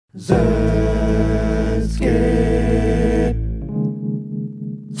Zenscape.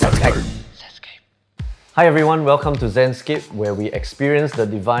 Hi everyone, welcome to Zenscape, where we experience the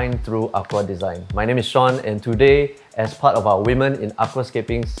divine through aqua design. My name is Sean, and today, as part of our Women in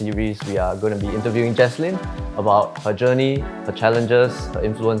Aquascaping series, we are going to be interviewing Jacelyn about her journey, her challenges, her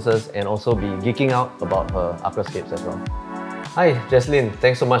influences, and also be geeking out about her aquascapes as well. Hi Jacelyn,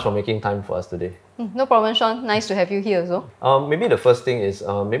 thanks so much for making time for us today. No problem, Sean. Nice to have you here as well. Maybe the first thing is,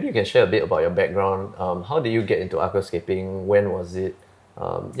 maybe you can share a bit about your background. How did you get into aquascaping? When was it?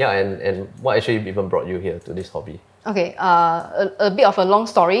 And what actually even brought you here to this hobby? Okay, a bit of a long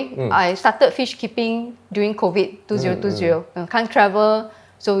story. I started fish keeping during COVID 2020. Can't travel,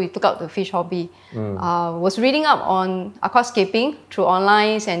 so we took out the fish hobby. Was reading up on aquascaping through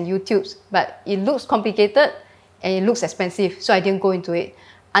online and YouTubes, but it looks complicated and it looks expensive, so I didn't go into it.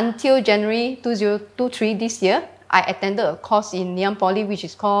 Until January 2023 this year, I attended a course in Ngee Ann Poly, which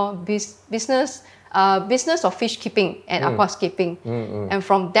is called Business of Fish Keeping and Aquascaping. And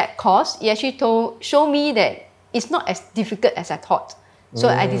from that course, it actually showed me that it's not as difficult as I thought. So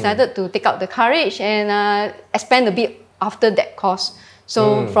I decided to take out the courage and expand a bit after that course.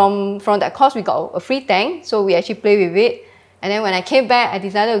 So from that course, we got a free tank, so we actually play with it. And then when I came back, I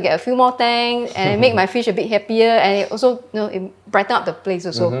decided to get a few more tanks and make my fish a bit happier, and it also, it brightened up the place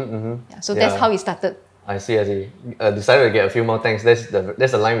also. So that's how it started. I see. Decided to get a few more tanks. That's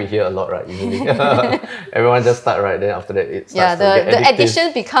the line we hear a lot, right? Usually, everyone just start right. Then after that, it starts to get addictive. The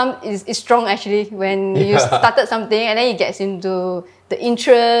addiction is strong actually when you started something, and then it gets into the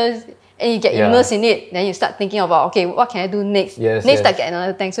interest, and you get immersed in it. Then you start thinking about, okay, what can I do next? Start get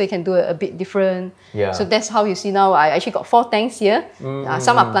another tank so you can do it a bit different. So that's how you see now. I actually got 4 tanks here.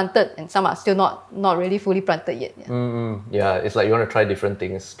 Some are planted and some are still not really fully planted yet. Yeah, it's like you want to try different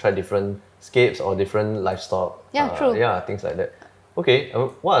things, try different scapes or different livestock. True. Yeah, things like that. Okay,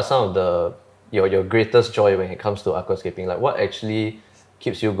 what are some of your greatest joy when it comes to aquascaping? Like, what actually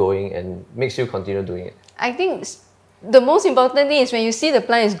keeps you going and makes you continue doing it? I think the most important thing is when you see the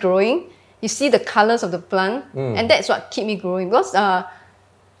plant is growing, you see the colors of the plant, and that's what keeps me growing. Because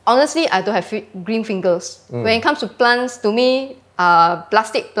honestly, I don't have green fingers. When it comes to plants, to me,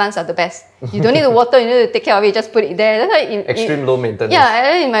 plastic plants are the best. You don't need to water, you need to take care of it, just put it there. That's why extreme low maintenance.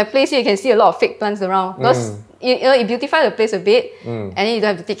 Yeah, in my place here, you can see a lot of fake plants around. Because it beautifies the place a bit, and then you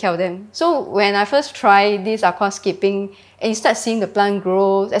don't have to take care of them. So when I first tried this aquascaping, and you start seeing the plant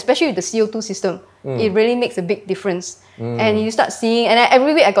grow, especially with the CO2 system, it really makes a big difference. And you start seeing, and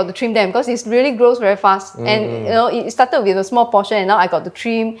every week I got to trim them because it really grows very fast. And it started with a small portion, and now I got to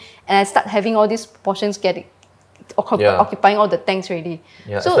trim, and I start having all these portions occupying all the tanks already.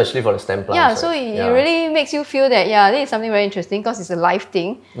 So, especially for the stem plants. Yeah, so it really makes you feel that this is something very interesting because it's a live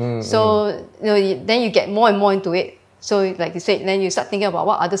thing. So then you get more and more into it. So like you said, then you start thinking about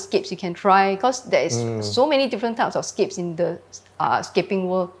what other scapes you can try, because there is so many different types of scapes in the scaping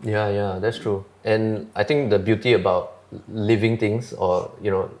world. Yeah, that's true. And I think the beauty about living things, or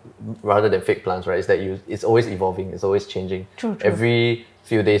rather than fake plants, right, is that it's always evolving, it's always changing. True. Every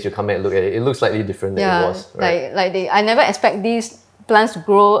few days you come back and look at it, it looks slightly different than it was. Right? I never expect these plants to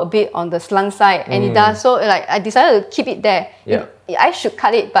grow a bit on the slant side, and it does. So I decided to keep it there. I should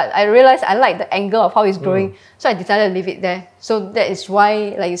cut it, but I realized I like the angle of how it's growing, so I decided to leave it there. So that is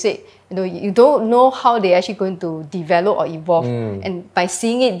why, like you said, you don't know how they're actually going to develop or evolve. And by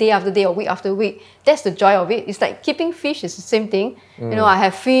seeing it day after day or week after week, that's the joy of it. It's like keeping fish is the same thing. I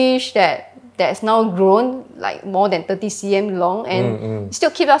have fish that's now grown like more than 30 cm long, and it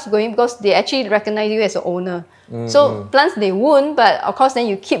still keeps us going because they actually recognize you as an owner. So plants, they won't, but of course then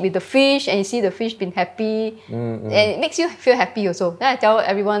you keep with the fish and you see the fish being happy, and it makes you feel happy also. Then I tell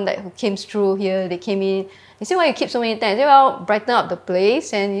everyone that who came through here, they came in, they say, why you keep so many tanks? I say, well, brighten up the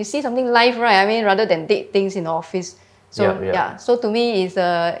place and you see something live, right? I mean, rather than dead things in the office. So so to me, it's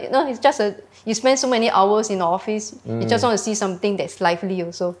just you spend so many hours in the office, you just want to see something that's lively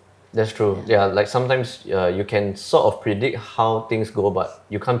also. That's true. Yeah, like sometimes you can sort of predict how things go, but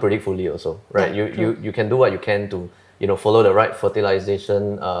you can't predict fully also, right? You can do what you can to follow the right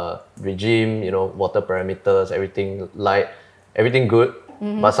fertilization regime, water parameters, everything light, everything good.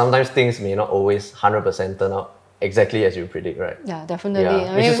 But sometimes things may not always 100% turn out exactly as you predict, right? Yeah, definitely.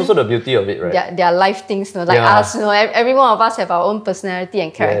 Yeah. Which is also the beauty of it, right? They are life things, like us. Every one of us have our own personality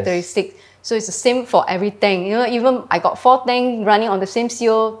and characteristics. So it's the same for every tank. Even I got 4 tanks running on the same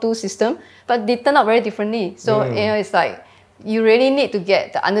CO2 system, but they turn out very differently. So it's like you really need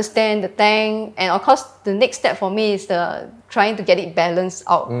to understand the tank, and of course the next step for me is trying to get it balanced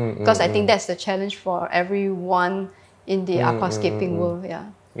out, because I think that's the challenge for everyone in the aquascaping world.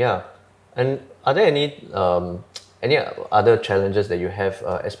 Yeah. And are there any any other challenges that you have,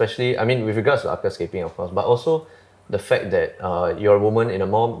 especially, I mean, with regards to aquascaping, of course, but also the fact that you're a woman in a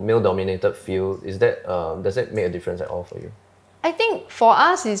more male-dominated field, is that does that make a difference at all for you? I think for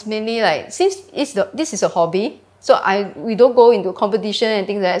us, it's mainly like, since this is a hobby, so we don't go into competition and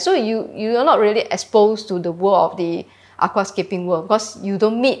things like that. So you are not really exposed to the world of the aquascaping world because you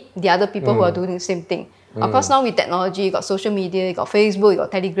don't meet the other people who are doing the same thing. Of course, now with technology, you got social media, you got Facebook, you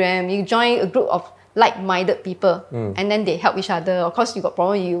got Telegram, you join a group of like-minded people and then they help each other. Of course, you got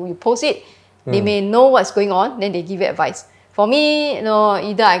problem, you post it, they may know what's going on, then they give you advice. For me,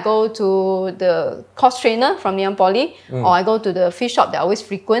 either I go to the course trainer from Ngee Ann Poly or I go to the fish shop that I always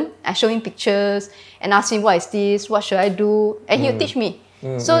frequent. I show him pictures and ask him, what is this? What should I do? And he'll teach me.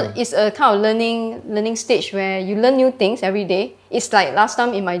 So it's a kind of learning stage where you learn new things every day. It's like last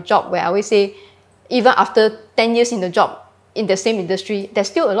time in my job where I always say, even after 10 years in the job, in the same industry, there's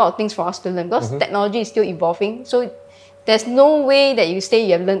still a lot of things for us to learn because technology is still evolving. So there's no way that you say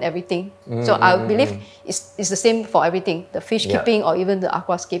you have learned everything. So I believe it's the same for everything, the fish keeping or even the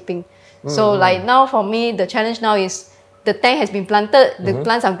aquascaping. So like now for me, the challenge now is the tank has been planted, the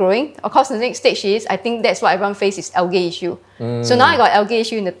plants are growing. Of course, the next stage is, I think that's what everyone faces, is algae issue. So now I got algae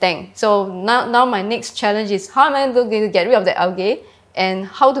issue in the tank. So now my next challenge is how am I going to get rid of the algae and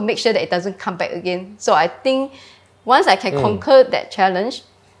how to make sure that it doesn't come back again. So I think once I can conquer that challenge,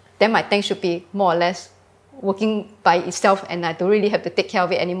 then my tank should be more or less working by itself and I don't really have to take care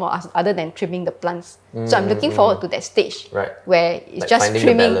of it anymore other than trimming the plants. So I'm looking forward to that stage where it's like just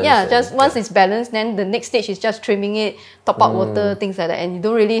trimming. Yeah, just once it's balanced, then the next stage is just trimming it, top up water, things like that. And you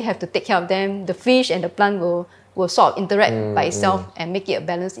don't really have to take care of them. The fish and the plant will sort of interact by itself and make it a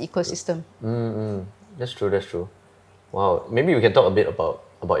balanced ecosystem. That's true, that's true. Wow, maybe we can talk a bit about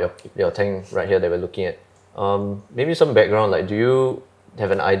your tank right here that we're looking at. Maybe some background, like do you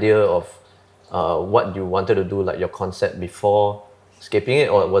have an idea of what you wanted to do, like your concept before scaping it,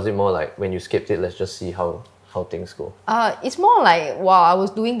 or was it more like when you scaped it, let's just see how things go? It's more like while I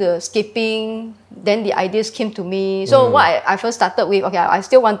was doing the scaping, then the ideas came to me. So what I first started with, okay, I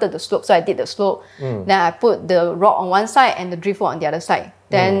still wanted the slope, so I did the slope. Then I put the rock on one side and the driftwood on the other side.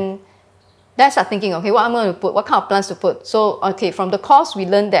 Then I started thinking, okay, what I'm going to put, what kind of plants to put. So, okay, from the course, we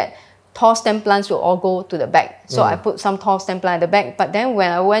learned that tall stem plants will all go to the back. So I put some tall stem plant at the back. But then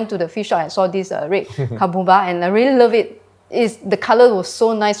when I went to the fish shop, I saw this red kabumba and I really love it. The color was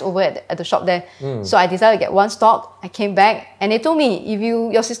so nice over at the shop there. So I decided to get one stock. I came back and they told me, if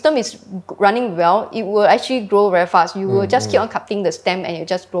your system is running well, it will actually grow very fast. You will just keep on cutting the stem and it will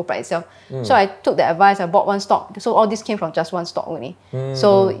just grow by itself. So I took the advice, I bought one stock. So all this came from just one stock only.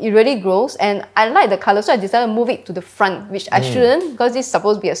 So it really grows and I like the color. So I decided to move it to the front, which I shouldn't because this is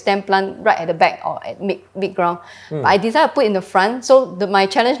supposed to be a stem plant right at the back or at mid ground. But I decided to put it in the front. So my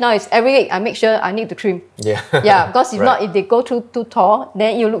challenge now is every week I make sure I need to trim. Yeah, because if not, if they go too tall,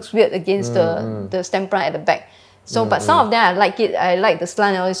 then it looks weird against the stem plant at the back. So, but some of them I like it. I like the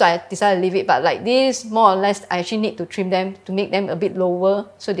slant and all this, so I decided to leave it. But like this, more or less, I actually need to trim them to make them a bit lower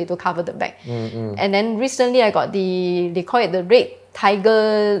so they don't cover the back. And then recently I got they call it the red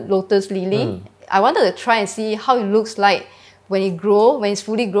tiger lotus lily. I wanted to try and see how it looks like when it's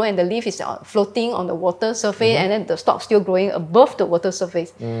fully grown and the leaf is floating on the water surface and then the stalk still growing above the water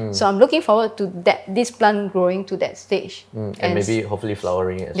surface. So I'm looking forward to this plant growing to that stage. And maybe hopefully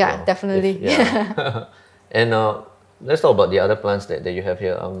flowering as well. Yeah, definitely. And let's talk about the other plants that you have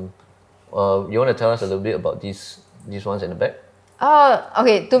here. You want to tell us a little bit about these ones in the back?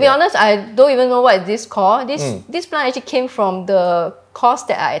 Okay, to be honest, I don't even know what this called. This plant actually came from the course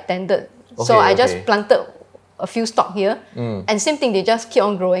that I attended. So I just planted a few stock here and same thing, they just keep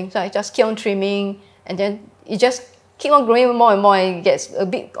on growing. So I just keep on trimming and then it just keep on growing more and more and it gets a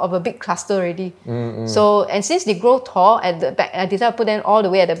bit of a big cluster already. So, and since they grow tall at the back, I decided to put them all the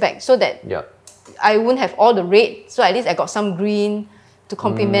way at the back so that I wouldn't have all the red, so at least I got some green to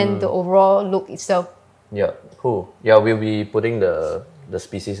complement the overall look itself. Yeah, cool. Yeah, we'll be putting the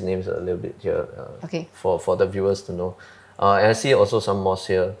species names a little bit here for the viewers to know. And I see also some moss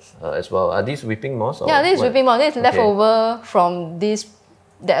here as well. Are these whipping moss? Yeah, this is whipping moss. This is leftover from this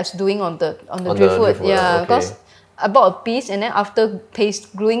that I was doing on the driftwood. Yeah, because I bought a piece and then after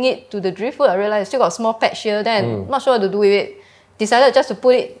gluing it to the driftwood, I realized I still got a small patch here. Then not sure what to do with it. Decided just to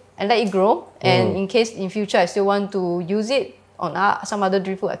put it and let it grow. And in case in future I still want to use it on some other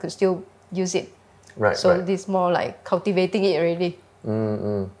driftwood, I could still use it. So this is more like cultivating it already.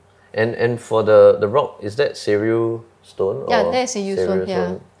 And for the rock, is that cereal stone? Yeah, that's cereal stone.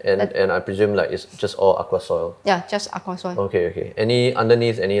 Yeah. And I presume like it's just all aqua soil. Yeah, just aqua soil. Okay. Any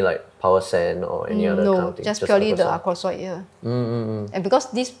underneath any like power sand or any other kind of thing? No, just purely the aqua soil. Yeah. And because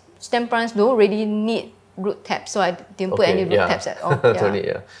these stem plants don't really need root tabs, so I didn't put any root tabs at all. Totally,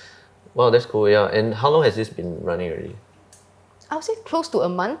 yeah. Wow, that's cool, yeah. And how long has this been running already? I would say close to a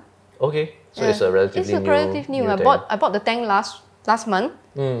month. Okay, so it's a relatively new I tank. bought the tank last month,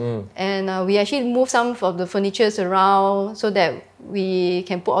 and we actually moved some of the furnitures around so that we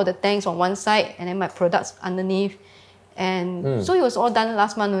can put all the tanks on one side and then my products underneath. And so it was all done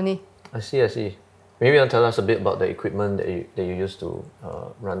last month only. I see, I see. Maybe you want to tell us a bit about the equipment that you use to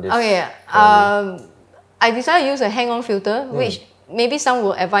run this. Okay, I decided to use a hang-on filter, which maybe some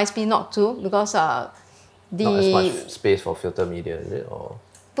will advise me not to because not as much space for filter media, is it? Or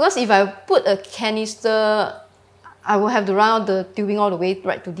because if I put a canister, I will have to run out the tubing all the way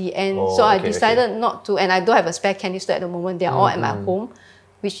right to the end. So I decided not to, and I don't have a spare canister at the moment. They are all at my home,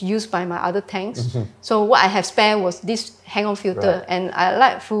 which used by my other tanks. So what I have spare was this hang-on filter, and I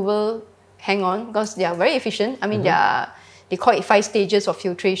like Fruval hang-on because they are very efficient. I mean, they call it 5 stages of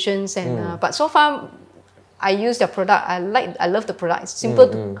filtrations, and but so far I use their product. I love the product. It's simple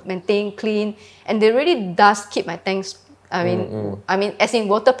to maintain, clean, and they really does keep my tanks. I mean, as in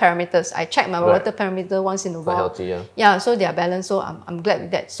water parameters, I check my water parameter once in a while. Healthy, so they are balanced. So I'm glad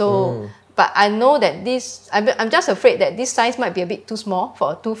with that. So, but I know that this, I'm just afraid that this size might be a bit too small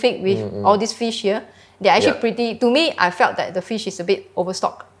for a 2 feet with all these fish here. They're actually pretty. To me, I felt that the fish is a bit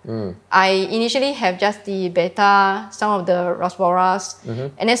overstocked. I initially have just the beta, some of the Rasboras,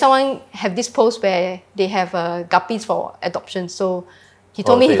 and then someone have this post where they have guppies for adoption. So he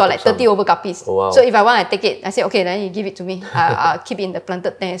told me he got like 30 over guppies. Oh, wow. So if I want, I take it. I said, okay, then you give it to me. I'll keep it in the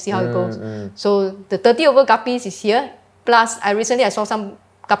planted tank and see how it goes. So the 30 over guppies is here. Plus, I saw some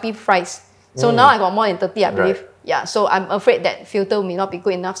guppy fries. So now I got more than 30, I believe. Yeah, so I'm afraid that filter may not be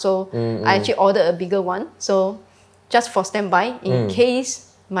good enough. So I actually ordered a bigger one. So just for standby, in case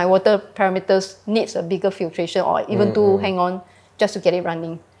my water parameters needs a bigger filtration or even to hang on just to get it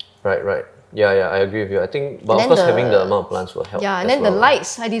running. Right. Yeah, I agree with you. I think, but of course, having the amount of plants will help. Yeah, and then the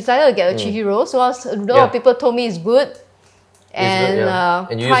lights. I decided to get a Chihiro. So a lot of people told me it's good. And,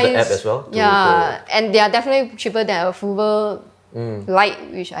 and you use the app as well? And they are definitely cheaper than a Fruval light,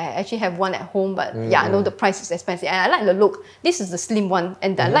 which I actually have one at home. But I know the price is expensive. And I like the look. This is the slim one.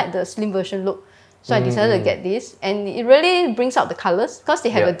 And I like the slim version look. So I decided to get this. And it really brings out the colors because they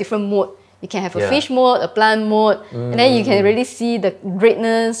have a different mode. You can have a fish mode, a plant mode, and then you can really see the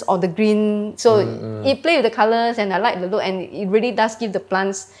redness or the green. So it plays with the colors, and I like the look, and it really does give the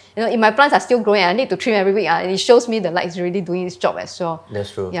plants. You know, if my plants are still growing, I need to trim every week, and it shows me the light is really doing its job as well.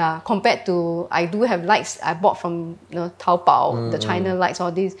 That's true. Yeah, compared to I do have lights I bought from Taobao, the China lights,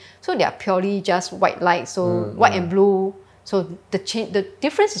 all these. So they are purely just white lights, so white and blue. So the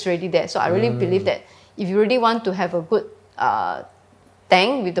difference is already there. So I really believe that if you really want to have a good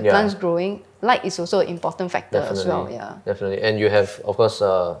tank with the plants growing, light is also an important factor as well. Yeah, definitely. And you have, of course,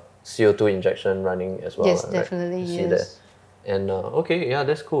 CO2 injection running as well. Yes, right? definitely. See that. And okay, yeah,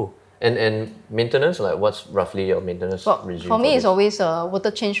 that's cool. And maintenance, like what's roughly your maintenance regime? For me, it's always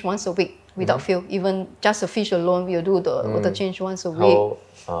water change once a week without fail. Even just a fish alone, we'll do the water change once a week.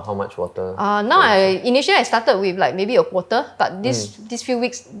 How much water? Initially I started with like maybe a quarter, but these few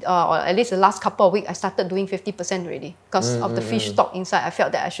weeks, or at least the last couple of weeks, I started doing 50% already because of the fish stock inside. I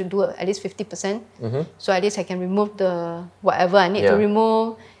felt that I should do at least 50%, so at least I can remove the whatever I need to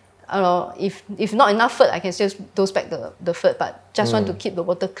remove. If not enough food, I can still dose back the food, but just want to keep the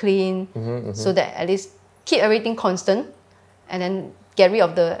water clean so that at least keep everything constant, and then get rid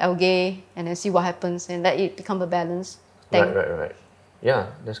of the algae and then see what happens and let it become a balance. Right.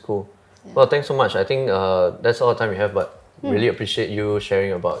 Yeah, that's cool. Yeah. Well, thanks so much. I think that's all the time we have, but really appreciate you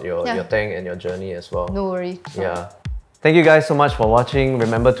sharing about your tank and your journey as well. No worries. Yeah. Thank you guys so much for watching.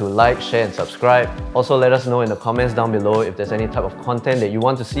 Remember to like, share and subscribe. Also let us know in the comments down below if there's any type of content that you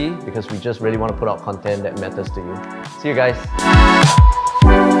want to see, because we just really want to put out content that matters to you. See you guys.